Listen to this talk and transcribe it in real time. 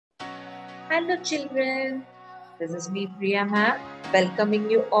Hello children, this is me Priya ma'am welcoming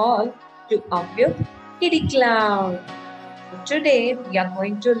you all to Avyukt Kiddie Cloud. So today we are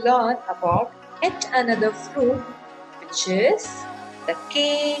going to learn about yet another fruit which is the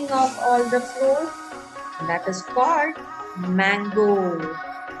king of all the fruits, and that is called mango.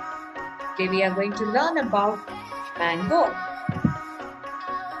 Today we are going to learn about mango.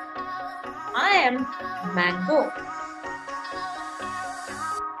 I am mango.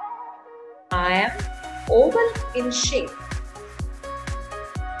 I am oval in shape.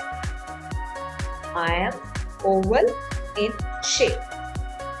 I am oval in shape.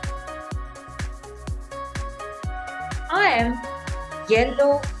 I am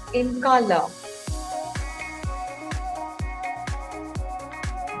yellow in color.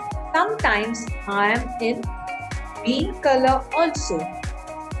 Sometimes I am in green color also.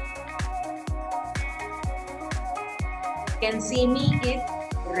 You can see me in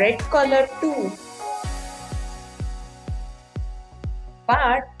red color too.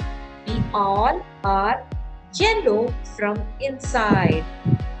 But we all are yellow from inside.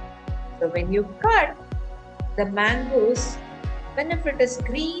 So when you cut the mangoes, even if it is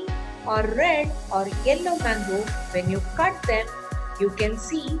green or red or yellow mango, when you cut them, you can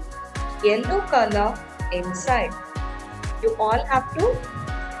see yellow color inside. You all have to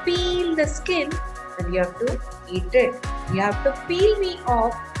peel the skin and you have to eat it. You have to peel me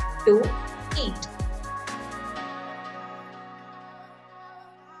off to eat.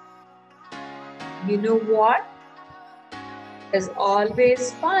 You know what? It is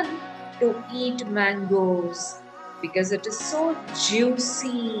always fun to eat mangoes because it is so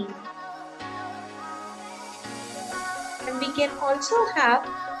juicy. And we can also have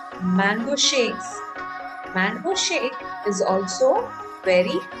mango shakes. Mango shake is also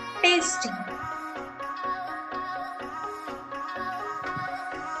very tasty.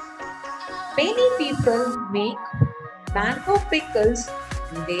 Many people make mango pickles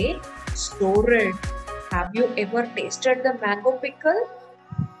and they store it. Have you ever tasted the mango pickle?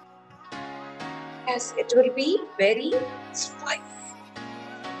 Yes, it will be very spicy.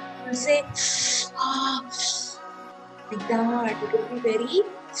 You say, like that, it will be very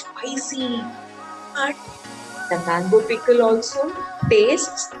spicy. But the mango pickle also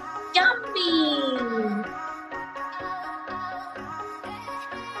tastes yummy.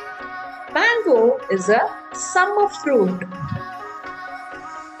 Mango is a summer fruit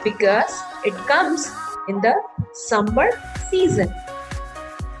because it comes in the summer season.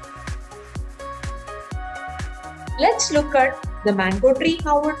 Let's look at the mango tree,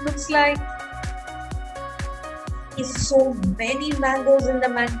 how it looks like. There's so many mangoes in the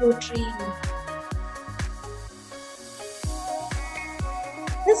mango tree.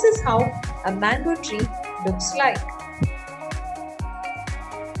 This is how a mango tree looks like.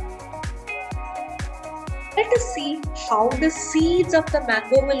 Let us see how the seeds of the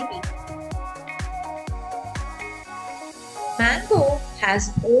mango will be. Mango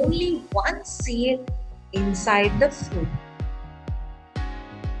has only one seed inside the fruit.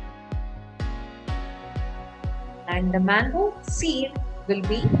 And the mango seed will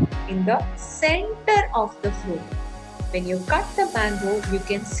be in the center of the fruit. When you cut the mango, you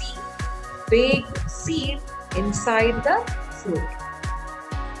can see big seed inside the fruit.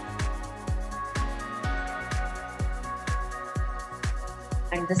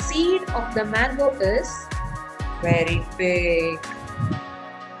 And the seed of the mango is very big.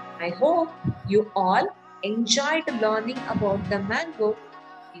 I hope you all enjoyed learning about the mango.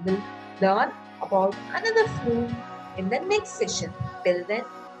 We will learn about another fruit in the next session. Till then,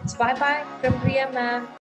 it's bye-bye from Priya ma'am.